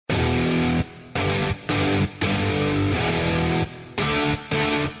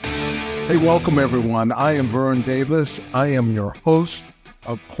Hey, welcome everyone. I am Vern Davis. I am your host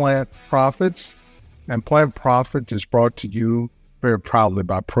of Plant Profits, and Plant Profits is brought to you very proudly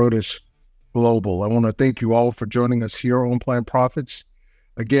by Produce Global. I want to thank you all for joining us here on Plant Profits.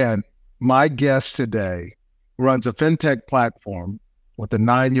 Again, my guest today runs a fintech platform with a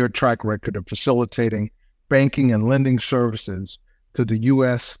 9-year track record of facilitating banking and lending services to the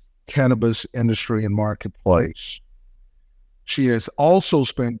U.S. cannabis industry and marketplace. She has also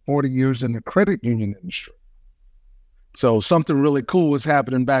spent 40 years in the credit union industry. So something really cool was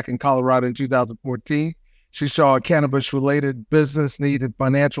happening back in Colorado in 2014. She saw a cannabis-related business needed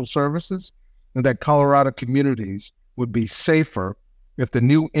financial services and that Colorado communities would be safer if the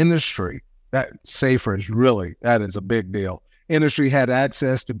new industry, that safer is really, that is a big deal, industry had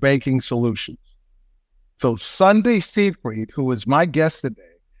access to banking solutions. So Sundie Seefried, who is my guest today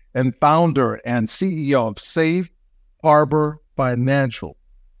and founder and CEO of Safe Harbor Financial,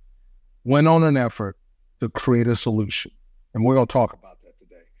 went on an effort to create a solution. And we're going to talk about that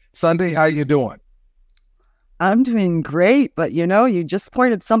today. Sundie, how you doing? I'm doing great, but you just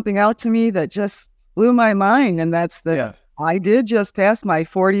pointed something out to me that just blew my mind, and that's that I did just pass my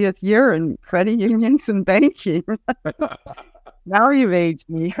 40th year in credit unions and banking. Now you've aged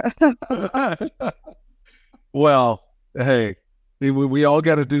me. Well, hey, we all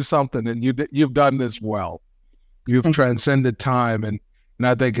got to do something, and you've done this well. You've transcended time, and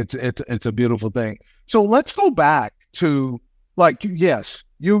I think it's a beautiful thing. So let's go back to, yes,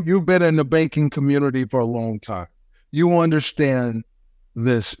 you've been in the banking community for a long time. You understand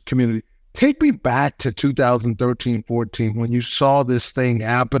this community. Take me back to 2013, 14, when you saw this thing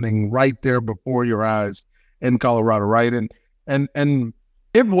happening right there before your eyes in Colorado, right? And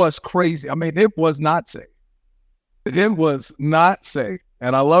it was crazy. I mean, it was not safe. It was not safe.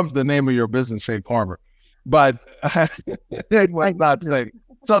 And I love the name of your business, Safe Harbor. But it was not safe.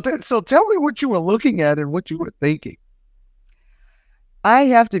 So tell me what you were looking at and what you were thinking. I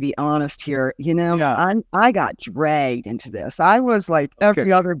have to be honest here. I got dragged into this. I was like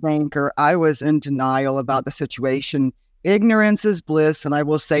every other banker. I was in denial about the situation. Ignorance is bliss. And I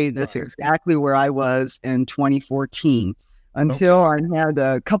will say that's exactly where I was in 2014 until I had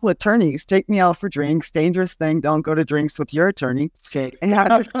a couple of attorneys take me out for drinks. Dangerous thing. Don't go to drinks with your attorney.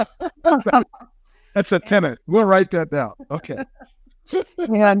 That's a tenant. We'll write that down. Okay.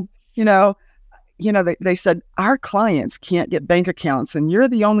 And, they said, our clients can't get bank accounts and you're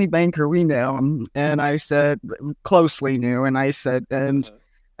the only banker we know. And I said, closely knew. And I said,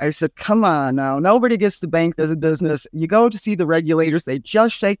 come on now, nobody gets to bank as a business. You go to see the regulators. They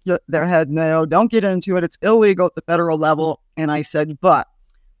just shake their head. No, don't get into it. It's illegal at the federal level. And I said, but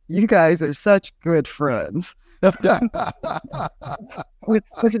you guys are such good friends.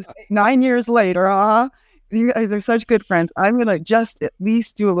 Which is 9 years later, you guys are such good friends. I'm going to just at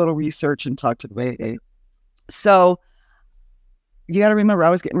least do a little research and talk to the regulator. So you got to remember,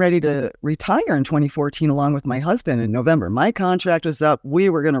 I was getting ready to retire in 2014 along with my husband in November. My contract was up. We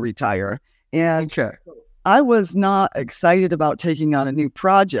were going to retire. And I was not excited about taking on a new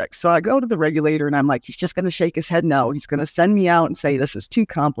project. So I go to the regulator and I'm like, he's just going to shake his head no. He's going to send me out and say, this is too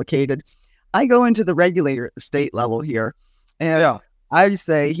complicated. I go into the regulator at the state level here, and I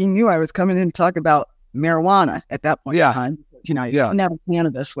say he knew I was coming in to talk about marijuana at that point in time. Now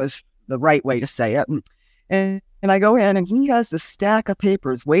cannabis was the right way to say it. And I go in, and he has a stack of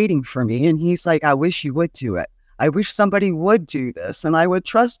papers waiting for me, and he's like, I wish you would do it. I wish somebody would do this, and I would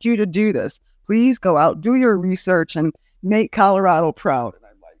trust you to do this. Please go out, do your research, and make Colorado proud. And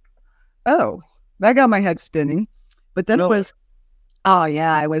I'm like, oh, that got my head spinning. But then it was... Oh,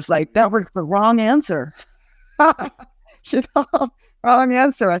 yeah. I was like, that was the wrong answer. Wrong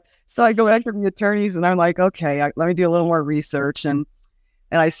answer. So I go back to the attorneys and I'm like, okay, let me do a little more research. And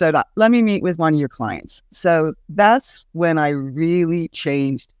I said, let me meet with one of your clients. So that's when I really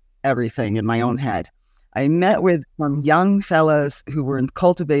changed everything in my own head. I met with some young fellas who were in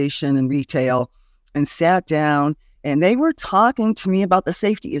cultivation and retail and sat down, and they were talking to me about the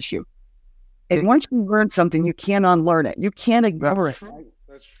safety issue. And once you learn something, you can't unlearn it. You can't ignore it.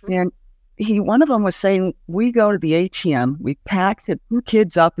 That's true. And one of them was saying, we go to the ATM, we pack the 2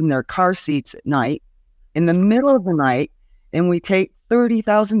 kids up in their car seats at night, in the middle of the night, and we take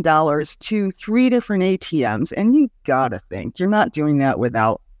 $30,000 to 3 different ATMs. And you got to think, you're not doing that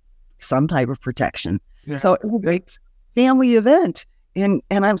without some type of protection. Yeah. So it was a family event. And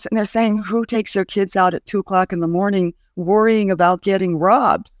I'm sitting there saying, who takes their kids out at 2:00 in the morning worrying about getting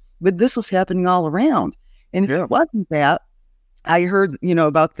robbed? But this was happening all around. And if it wasn't that, I heard,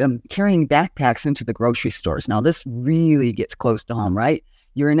 about them carrying backpacks into the grocery stores. Now, this really gets close to home, right?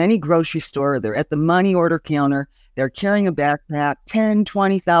 You're in any grocery store, they're at the money order counter, they're carrying a backpack, $10,000,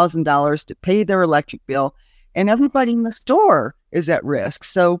 $20,000 to pay their electric bill, and everybody in the store is at risk.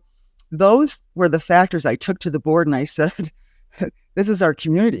 So those were the factors I took to the board, and I said, this is our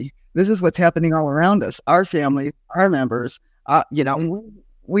community. This is what's happening all around us, our family, our members.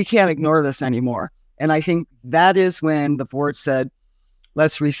 We can't ignore this anymore. And I think that is when the board said,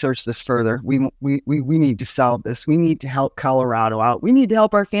 let's research this further. We need to solve this. We need to help Colorado out. We need to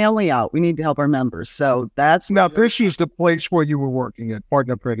help our family out. We need to help our members. So that's... Now, this is the place where you were working at,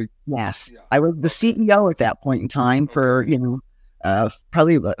 Partner Pretty. Yes. Yeah. I was the CEO at that point in time for,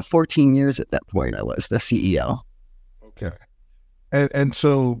 probably 14 years at that point. I was the CEO. Okay. And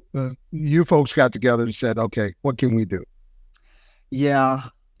so you folks got together and said, okay, what can we do? Yeah.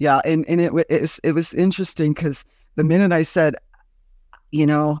 Yeah. And it was interesting because the minute I said,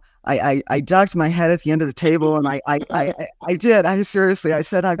 I ducked my head at the end of the table, and I did. I seriously, I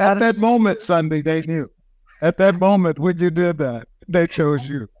said, I've got that moment, Sundie, they knew. At that moment, when you did that, they chose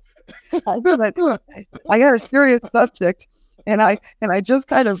you. I got a serious subject, and I just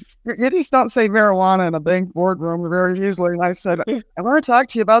kind of, you just don't say marijuana in a bank boardroom very easily. And I said, I want to talk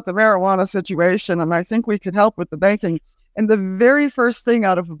to you about the marijuana situation, and I think we could help with the banking. And the very first thing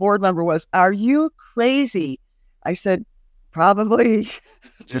out of a board member was, are you crazy? I said, probably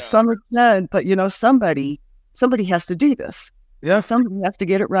to some extent, but somebody has to do this. Yeah. Somebody has to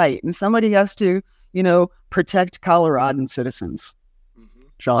get it right. And somebody has to, protect Coloradan citizens. Mm-hmm.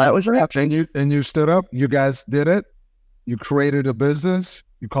 So that was right. And you stood up, you guys did it. You created a business,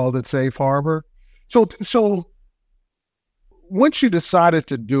 you called it Safe Harbor. So once you decided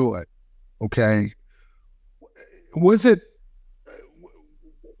to do it, okay, how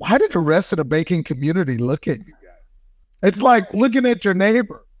did the rest of the banking community look at you? It's like looking at your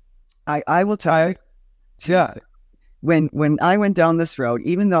neighbor. I will tell you. Yeah. When I went down this road,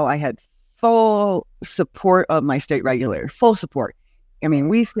 even though I had full support of my state regulator, full support. I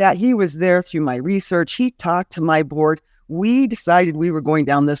mean, he was there through my research. He talked to my board. We decided we were going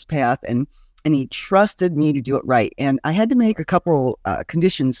down this path, and he trusted me to do it right. And I had to make a couple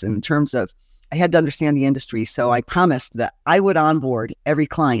conditions in terms of, I had to understand the industry. So I promised that I would onboard every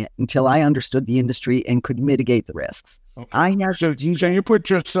client until I understood the industry and could mitigate the risks. Okay. So you put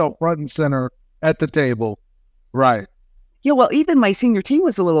yourself front and center at the table, right? Yeah, well, even my senior team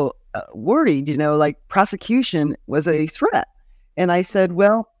was a little worried, like prosecution was a threat. And I said,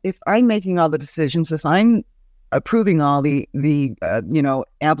 well, if I'm making all the decisions, if I'm approving all the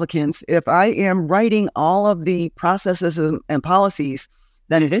applicants, if I am writing all of the processes and policies,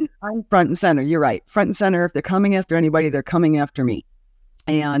 then I'm front and center. You're right. Front and center. If they're coming after anybody, they're coming after me.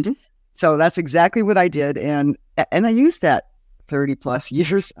 And so that's exactly what I did. And I used that 30 plus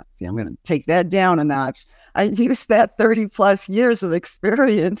years. See, I'm going to take that down a notch. I used that 30 plus years of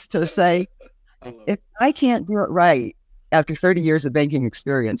experience to say, if I can't do it right after 30 years of banking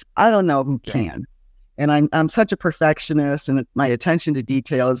experience, I don't know who can. And I'm such a perfectionist, and my attention to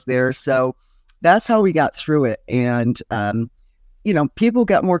detail is there. So that's how we got through it. And, people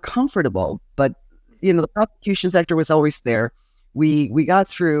got more comfortable, but, the prosecution factor was always there. We got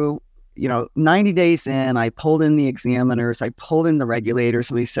through, 90 days in, I pulled in the examiners, I pulled in the regulators,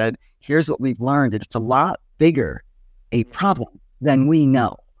 and we said, here's what we've learned. It's a lot bigger a problem than we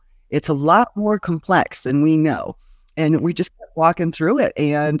know. It's a lot more complex than we know. And we just kept walking through it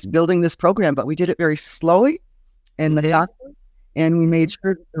and building this program, but we did it very slowly and methodically, and we made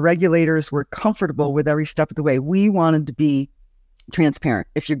sure the regulators were comfortable with every step of the way. We wanted to be transparent.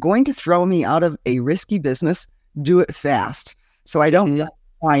 If you're going to throw me out of a risky business, do it fast, so I don't let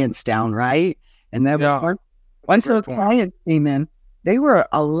clients down, right? And then once the clients came in, they were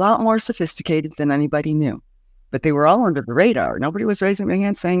a lot more sophisticated than anybody knew, but they were all under the radar. Nobody was raising their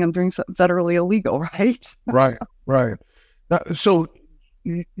hand saying I'm doing something federally illegal, right? Right. Now, so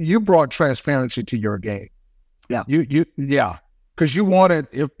you brought transparency to your game. Yeah. Because you wanted,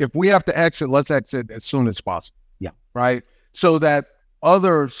 if we have to exit, let's exit as soon as possible. Yeah. Right. So that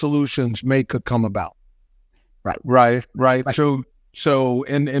other solutions could come about. Right. So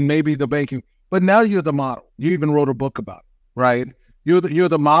and maybe the banking, but now you're the model. You even wrote a book about it, right? You're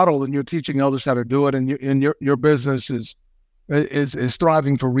the model, and you're teaching others how to do it, and your business is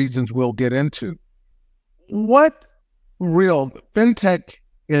thriving for reasons we'll get into. What real fintech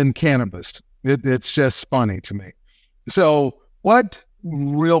in cannabis? It's just funny to me. So what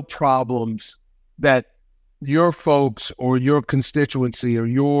real problems that your folks or your constituency or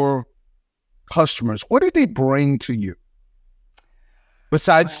your customers, what did they bring to you?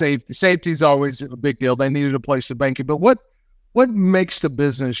 Besides safety, safety is always a big deal. They needed a place to bank it, but what makes the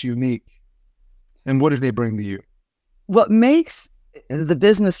business unique, and what did they bring to you? What makes the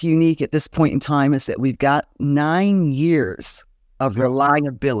business unique at this point in time is that we've got 9 years of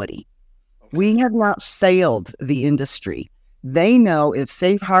reliability. We have not failed the industry. They know if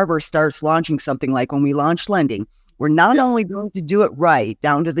Safe Harbor starts launching something like when we launched lending, we're not only going to do it right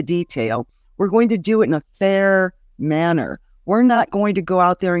down to the detail, we're going to do it in a fair manner. We're not going to go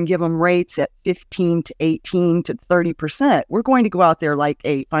out there and give them rates at 15 to 18 to 30%. We're going to go out there like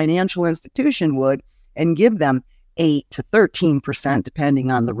a financial institution would and give them 8 to 13%,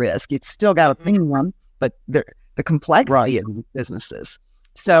 depending on the risk. It's still got a premium, but the complexity of businesses.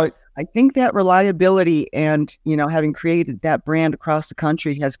 So I think that reliability and, having created that brand across the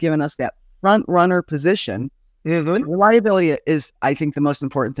country has given us that front runner position. Reliability is, I think, the most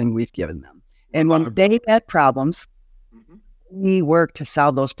important thing we've given them. And when they had problems, we worked to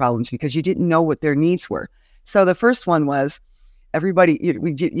solve those problems because you didn't know what their needs were. So the first one was everybody,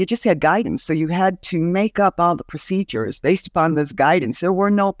 you just had guidance. So you had to make up all the procedures based upon this guidance. There were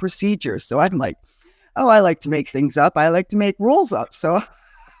no procedures. So I'm like, oh, I like to make things up. I like to make rules up. So,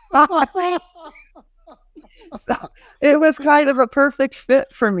 so it was kind of a perfect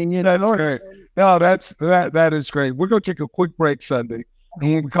fit for me. That's great. No, that is great. We're going to take a quick break, Sundie.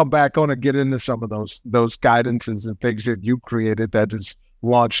 And we'll come back on and get into some of those guidances and things that you created that has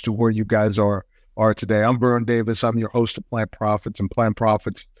launched to where you guys are today. I'm Vern Davis. I'm your host of Plant Profits, and Plant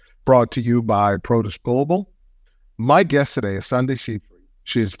Profits brought to you by Produce Global. My guest today is Sundie Seefried.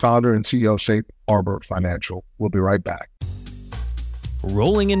 She is founder and CEO of Safe Harbor Financial. We'll be right back.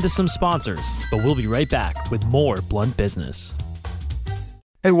 Rolling into some sponsors, but we'll be right back with more Blunt Business.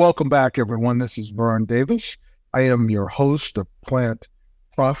 Hey, welcome back, everyone. This is Vern Davis. I am your host of Plant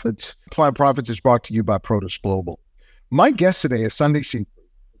Profits. Plant Profits is brought to you by Produce Global. My guest today is Sundie Seefried,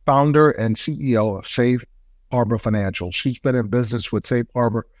 founder and CEO of Safe Harbor Financial. She's been in business with Safe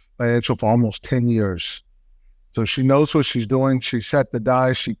Harbor Financial for almost 10 years. So she knows what she's doing. She set the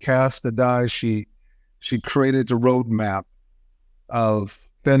die. She cast the die. She created the roadmap of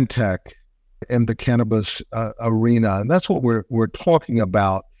fintech in the cannabis arena. And that's what we're talking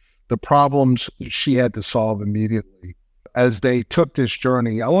about, the problems she had to solve immediately as they took this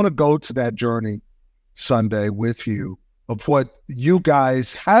journey. I want to go to that journey, Sundie, with you of what you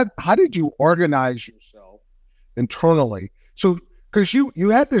guys had. How did you organize yourself internally? So, because you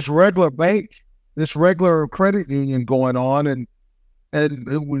had this regular bank, this regular credit union going on, and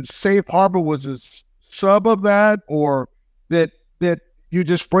it was Safe Harbor was a sub of that, or that you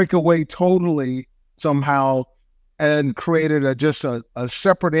just break away totally somehow and created a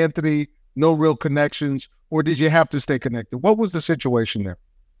separate entity, no real connections, or did you have to stay connected? What was the situation there?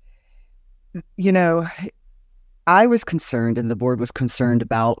 I was concerned and the board was concerned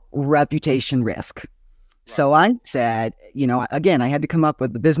about reputation risk. Right. So I said, again, I had to come up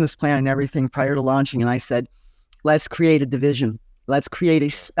with the business plan and everything prior to launching. And I said, let's create a division. Let's create a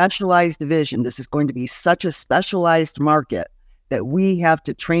specialized division. This is going to be such a specialized market that we have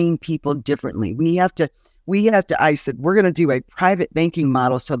to train people differently. We have to, I said, we're going to do a private banking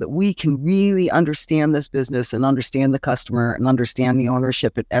model so that we can really understand this business and understand the customer and understand the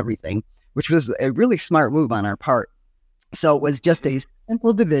ownership and everything, which was a really smart move on our part. So it was just a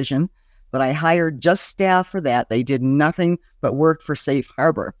simple division, but I hired just staff for that. They did nothing but work for Safe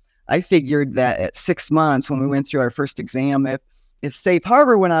Harbor. I figured that at 6 months when we went through our first exam, if Safe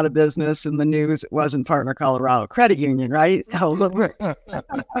Harbor went out of business in the news, it wasn't Partner Colorado Credit Union, right? So,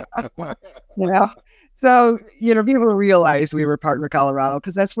 people realized we were Partner Colorado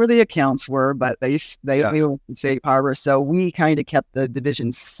because that's where the accounts were, but they were in Safe Harbor. So we kind of kept the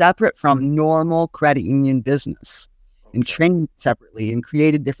division separate from normal credit union business and trained separately and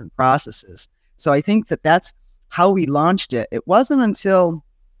created different processes. So I think that's how we launched it. It wasn't until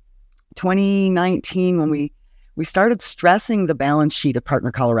 2019 when we started stressing the balance sheet of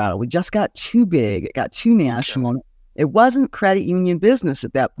Partner Colorado. We just got too big. It got too national. Okay. It wasn't credit union business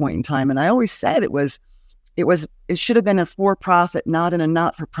at that point in time. And I always said it should have been a for-profit, not in a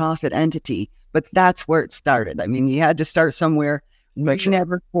not-for-profit entity. But that's where it started. I mean, you had to start somewhere. We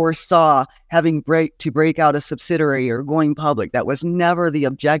never foresaw having to break out a subsidiary or going public. That was never the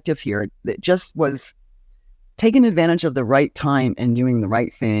objective here. It just was taking advantage of the right time and doing the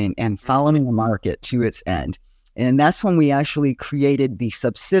right thing and following the market to its end. And that's when we actually created the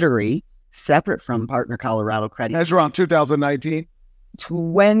subsidiary separate from Partner Colorado Credit. That's around 2019?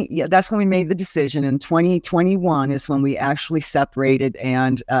 That's when we made the decision. In 2021 is when we actually separated.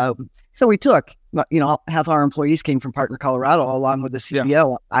 And so we took, half our employees came from Partner Colorado along with the CEO.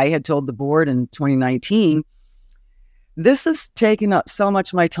 Yeah. I had told the board in 2019, this has taken up so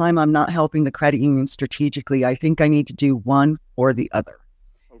much of my time. I'm not helping the credit union strategically. I think I need to do one or the other.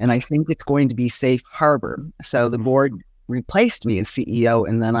 And I think it's going to be Safe Harbor. So the board replaced me as CEO,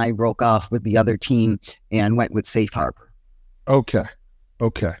 and then I broke off with the other team and went with Safe Harbor. Okay.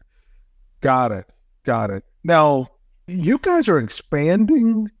 Got it. Now, you guys are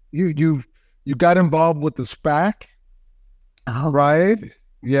expanding. You got involved with the SPAC, right?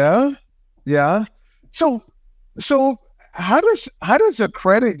 Yeah. So how does a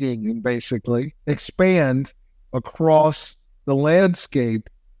credit union basically expand across the landscape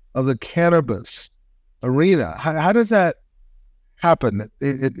of the cannabis arena? How does that happen?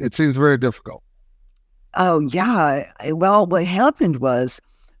 It seems very difficult. Oh, yeah. Well, what happened was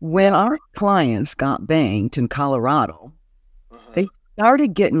when our clients got banked in Colorado, they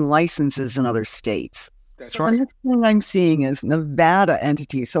started getting licenses in other states. That's So right. the next thing I'm seeing is Nevada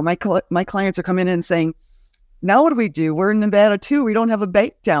entities. So my clients are coming in and saying, now what do we do? We're in Nevada too. We don't have a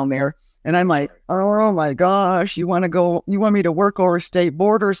bank down there. And I'm like, oh my gosh, you want me to work over state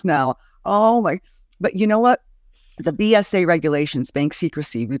borders now? Oh my, but you know what? The BSA regulations, bank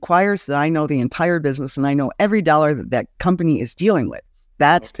secrecy, requires that I know the entire business and I know every dollar that company is dealing with.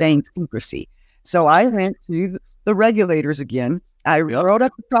 That's bank secrecy. So I went to the regulators again. I wrote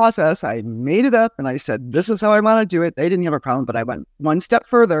up the process. I made it up and I said, this is how I want to do it. They didn't have a problem, but I went one step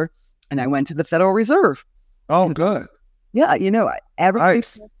further and I went to the Federal Reserve. Oh, good. Yeah,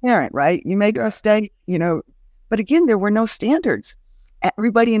 everybody's transparent, right? You make a mistake, but again, there were no standards.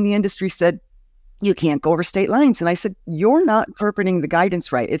 Everybody in the industry said, you can't go over state lines. And I said, you're not interpreting the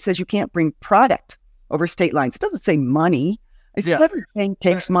guidance right. It says you can't bring product over state lines. It doesn't say money. I said, everything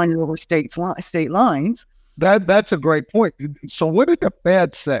takes money over state lines. That's a great point. So what did the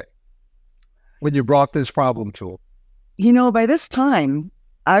Fed say when you brought this problem to them? By this time,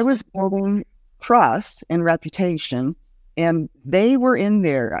 I was building trust and reputation, and they were in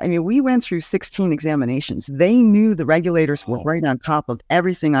there. I mean, we went through 16 examinations. They knew the regulators were right on top of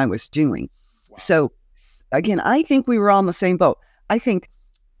everything I was doing. Wow. So again, I think we were all in the same boat. I think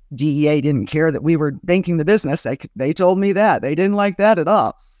DEA didn't care that we were banking the business. They told me that. They didn't like that at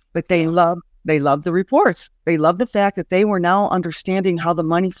all. But they loved the reports. They loved the fact that they were now understanding how the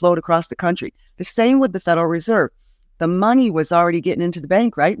money flowed across the country. The same with the Federal Reserve. The money was already getting into the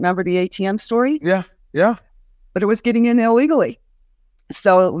bank, right? Remember the ATM story? Yeah. But it was getting in illegally.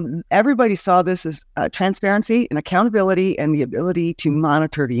 So everybody saw this as transparency and accountability and the ability to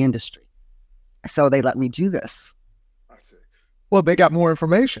monitor the industry. So they let me do this. I see. Well, they got more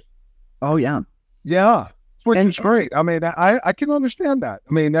information. Oh, yeah. Yeah, which is great. I mean, I can understand that.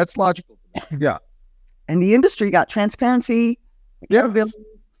 I mean, that's logical. Yeah. And the industry got transparency, accountability,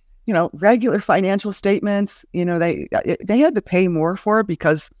 regular financial statements. They had to pay more for it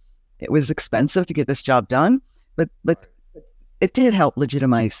because it was expensive to get this job done. But it did help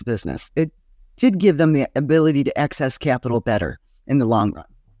legitimize the business. It did give them the ability to access capital better in the long run.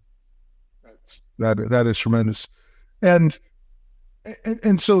 That is tremendous. And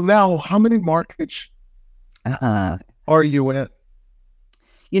so now, how many markets are you in?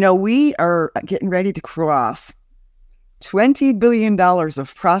 We are getting ready to cross $20 billion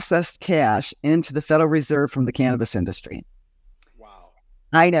of processed cash into the Federal Reserve from the cannabis industry. Wow.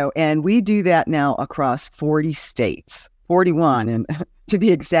 I know. And we do that now across 40 states, 41 and to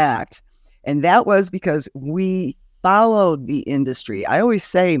be exact. And that was because we followed the industry. I always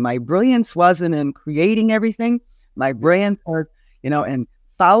say my brilliance wasn't in creating everything. My brilliance was, and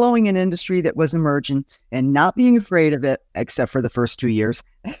following an industry that was emerging and not being afraid of it, except for the first 2 years.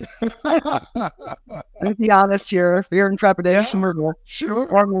 Let's be honest here, fear and trepidation were more. Sure.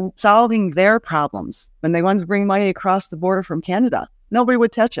 Or solving their problems. When they wanted to bring money across the border from Canada, nobody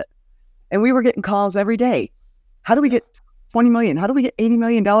would touch it. And we were getting calls every day. How do we get 20 million? How do we get $80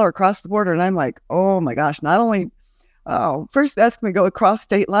 million across the border? And I'm like, oh my gosh, not only, first asking me to go across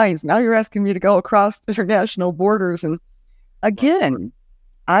state lines. Now you're asking me to go across international borders. And again,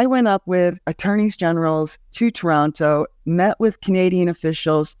 I went up with attorneys generals to Toronto, met with Canadian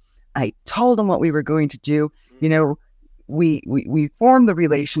officials. I told them what we were going to do. We formed the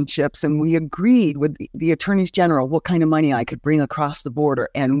relationships and we agreed with the attorneys general what kind of money I could bring across the border.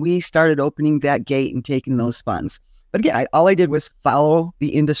 And we started opening that gate and taking those funds. But again, all I did was follow the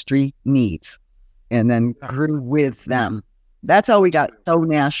industry needs and then grew with them. That's how we got so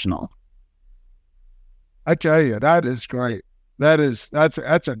national. I tell you, that is great. That's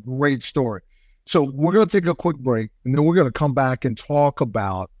a great story. So we're going to take a quick break, and then we're going to come back and talk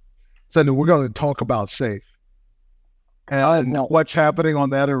about something. We're going to talk about SAFE and what's happening on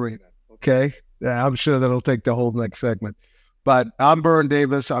that arena. Okay, I'm sure that'll take the whole next segment. But I'm Vern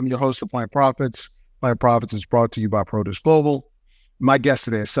Davis. I'm your host of Plant Profits. Plant Profits is brought to you by Produce Global. My guest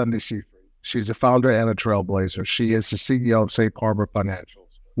today is Sundie Seefried. She's a founder and a trailblazer. She is the CEO of Safe Harbor Financials.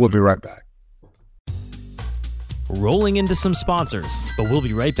 We'll be right back. rolling into some sponsors, but we'll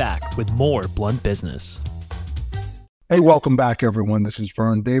be right back with more Blunt Business. Hey, welcome back, everyone. This is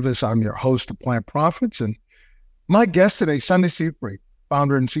Vern Davis. I'm your host of Plant Profits, and my guest today, Sundie Seefried,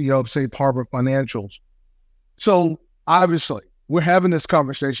 founder and CEO of Safe Harbor Financials. So, obviously, we're having this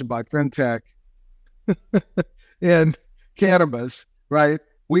conversation about fintech and cannabis, right?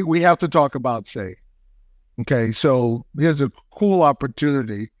 We have to talk about Safe. Okay, so here's a cool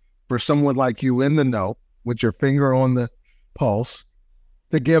opportunity for someone like you in the know, with your finger on the pulse,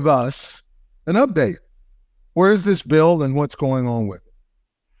 to give us an update. Where is this bill and what's going on with it?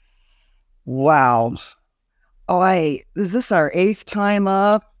 Wow. Is this our 8th time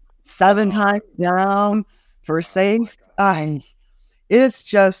up, 7 times down for Safe? It's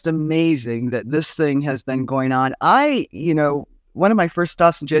just amazing that this thing has been going on. One of my first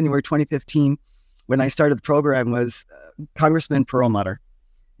stops in January 2015, when I started the program, was Congressman Perlmutter.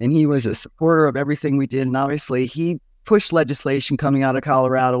 And he was a supporter of everything we did. And obviously he pushed legislation coming out of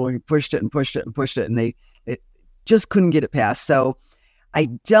Colorado, and he pushed it, and they just couldn't get it passed. So I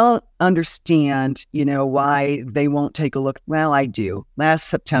don't understand, why they won't take a look. Well, I do. Last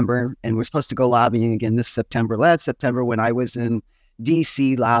September, and we're supposed to go lobbying again this September. Last September, when I was in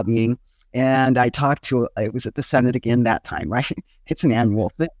DC lobbying, and I talked to, it was at the Senate again that time, right? It's an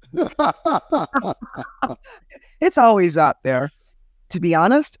annual thing. It's always up there. To be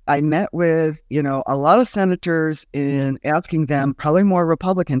honest, I met with, a lot of senators in asking them, probably more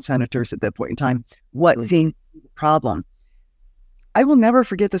Republican senators at that point in time, what seemed the problem. I will never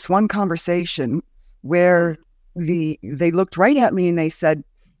forget this one conversation where they looked right at me and they said,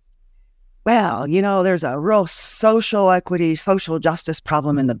 well, there's a real social equity, social justice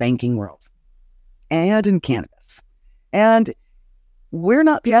problem in the banking world and in cannabis. And we're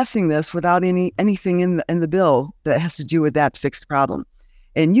not passing this without anything in the bill that has to do with that to fix the problem.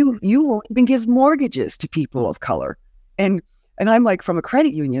 And you won't even give mortgages to people of color. And I'm like, from a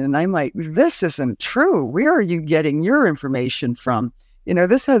credit union, and I'm like, this isn't true. Where are you getting your information from?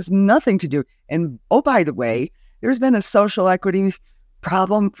 This has nothing to do. And oh, by the way, there's been a social equity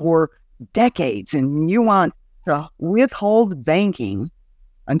problem for decades, and you want to withhold banking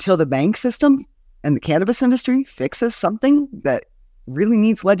until the bank system and the cannabis industry fixes something that really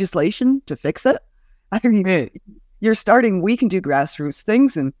needs legislation to fix it. I mean, we can do grassroots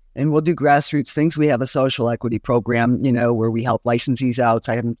things, and we'll do grassroots things. We have a social equity program, where we help licensees out.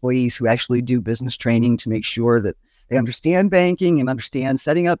 So I have employees who actually do business training to make sure that they understand banking and understand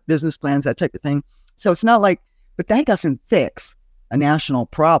setting up business plans, that type of thing. So it's not like, but that doesn't fix a national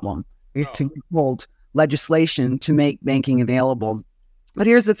problem. To hold legislation to make banking available. But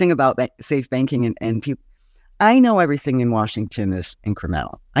here's the thing about safe banking and people. I know everything in Washington is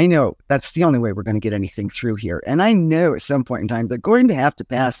incremental. I know that's the only way we're going to get anything through here. And I know at some point in time, they're going to have to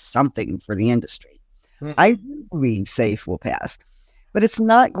pass something for the industry. Mm-hmm. I believe SAFE will pass, but it's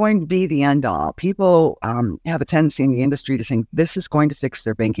not going to be the end all. People have a tendency in the industry to think this is going to fix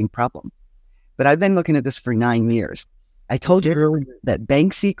their banking problem. But I've been looking at this for 9 years. I told you earlier that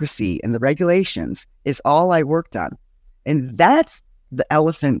bank secrecy and the regulations is all I worked on. And that's the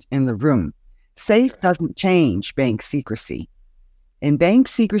elephant in the room. SAFE doesn't change bank secrecy. And bank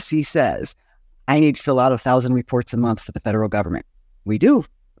secrecy says, I need to fill out 1,000 reports a month for the federal government. We do,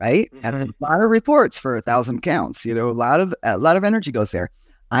 right? Mm-hmm. That's a lot of reports for 1,000 accounts. A lot of energy goes there.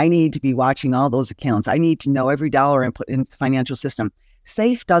 I need to be watching all those accounts. I need to know every dollar I put in the financial system.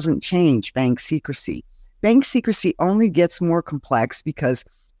 SAFE doesn't change bank secrecy. Bank secrecy only gets more complex because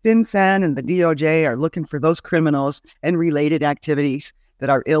FinCEN and the DOJ are looking for those criminals and related activities that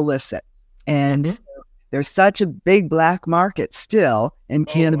are illicit. And there's such a big black market still in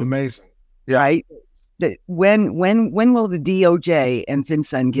Canada. Amazing. Yeah. Right? When will the DOJ and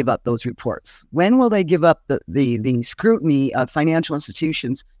FinCEN give up those reports? When will they give up the scrutiny of financial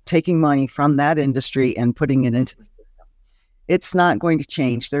institutions taking money from that industry and putting it into the system? It's not going to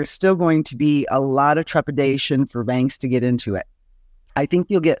change. There's still going to be a lot of trepidation for banks to get into it. I think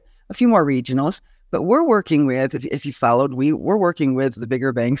you'll get a few more regionals, but we're working with, if you followed, we're working with the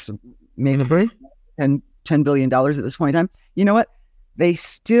bigger banks, maybe $10 billion at this point in time. You know what? They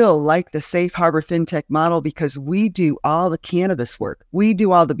still like the Safe Harbor FinTech model because we do all the cannabis work. We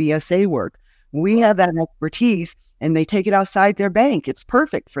do all the BSA work. We have that expertise, and they take it outside their bank. It's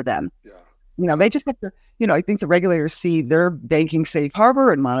perfect for them. Yeah. They just have to, I think the regulators see they're banking Safe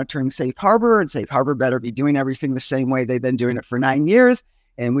Harbor and monitoring Safe Harbor, and Safe Harbor better be doing everything the same way they've been doing it for 9 years.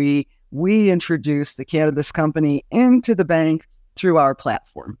 And we introduced the cannabis company into the bank through our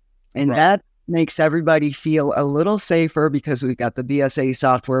platform. And that makes everybody feel a little safer because we've got the BSA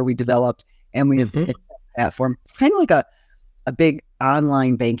software we developed, and we have a platform. It's kind of like a big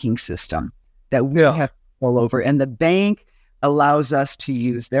online banking system that we have control over. And the bank allows us to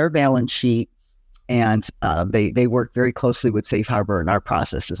use their balance sheet, and they work very closely with Safe Harbor and our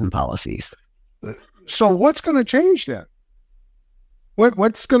processes and policies. So what's going to change then?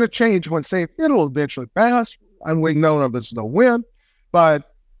 What's going to change when, say, it'll eventually pass, and we know there's no win,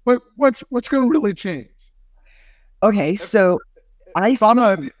 but what's going to really change? Okay, so if I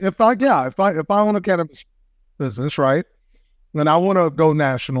own a cannabis business, right, then I want to go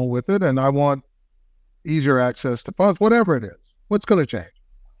national with it, and I want easier access to funds, whatever it is. What's going to change?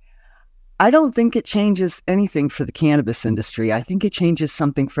 I don't think it changes anything for the cannabis industry. I think it changes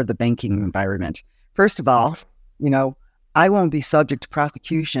something for the banking environment. First of all, I won't be subject to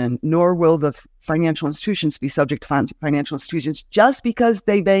prosecution, nor will the financial institutions be subject to financial institutions just because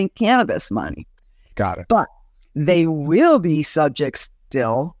they bank cannabis money. Got it. But they will be subject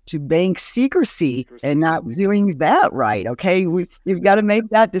still to bank secrecy and not doing that right. Okay, you've got to make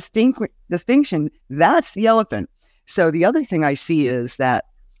that distinction. That's the elephant. So the other thing I see is that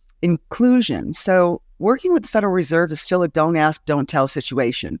inclusion. So working with the Federal Reserve is still a don't ask, don't tell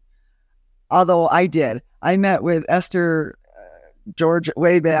situation. Although I met with Esther George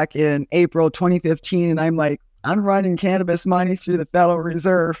way back in April 2015, and I'm like, I'm running cannabis money through the Federal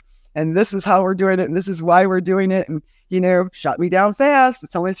Reserve, and this is how we're doing it, and this is why we're doing it, and, shut me down fast.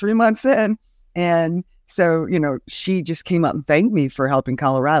 It's only 3 months in. And so, she just came up and thanked me for helping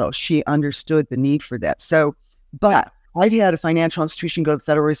Colorado. She understood the need for that. So, but I've had a financial institution go to the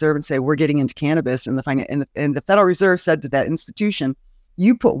Federal Reserve and say, we're getting into cannabis, and the Federal Reserve said to that institution,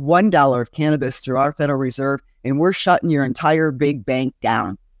 you put $1 of cannabis through our Federal Reserve, and we're shutting your entire big bank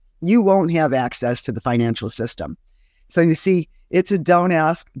down. You won't have access to the financial system. So you see, it's a don't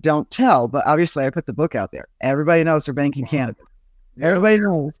ask, don't tell. But obviously, I put the book out there. Everybody knows they're banking cannabis. Everybody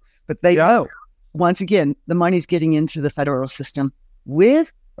knows, but they know. Once again, the money's getting into the federal system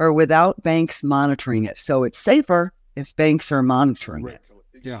with or without banks monitoring it. So it's safer if banks are monitoring it.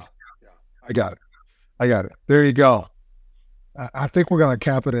 Yeah. I got it. There you go. I think we're going to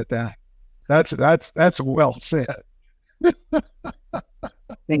cap it at that. That's well said.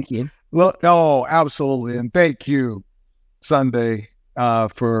 Thank you. Well, no, absolutely. And thank you, Sundie,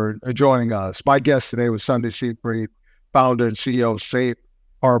 for joining us. My guest today was Sundie Seefried, founder and CEO of Safe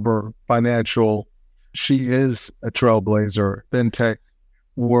Harbor Financial. She is a trailblazer, fintech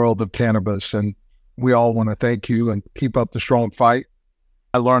world of cannabis, and we all want to thank you and keep up the strong fight.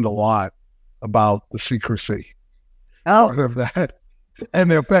 I learned a lot about the secrecy part of that and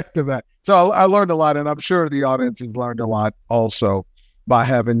the effect of that. So I learned a lot, and I'm sure the audience has learned a lot also by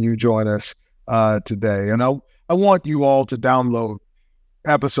having you join us today. And I want you all to download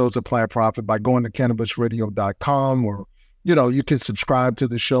episodes of Plant Profit by going to cannabisradio.com, or, you can subscribe to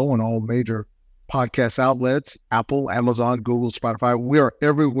the show on all major podcast outlets, Apple, Amazon, Google, Spotify. We are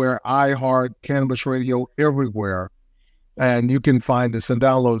everywhere. iHeart, Cannabis Radio, everywhere. And you can find us and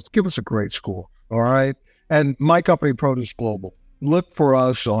download us. Give us a great score. All right. And my company, Produce Global. Look for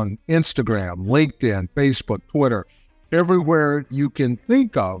us on Instagram, LinkedIn, Facebook, Twitter, everywhere you can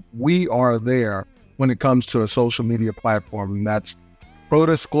think of. We are there when it comes to a social media platform, and that's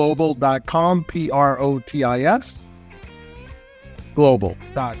protisglobal.com, PROTIS,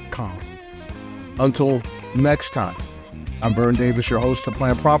 global.com. Until next time, I'm Vern Davis, your host of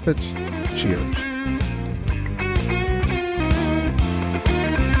Plant Profits. Cheers.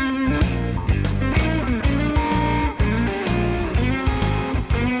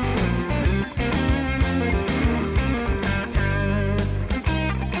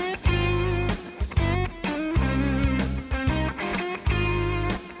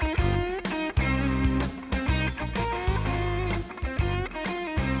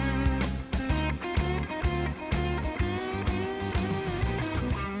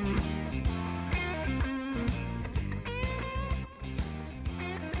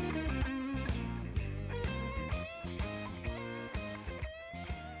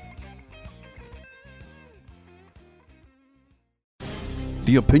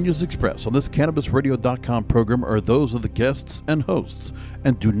 The opinions expressed on this CannabisRadio.com program are those of the guests and hosts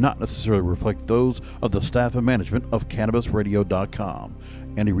and do not necessarily reflect those of the staff and management of CannabisRadio.com.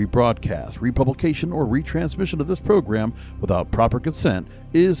 Any rebroadcast, republication, or retransmission of this program without proper consent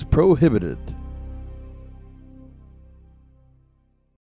is prohibited.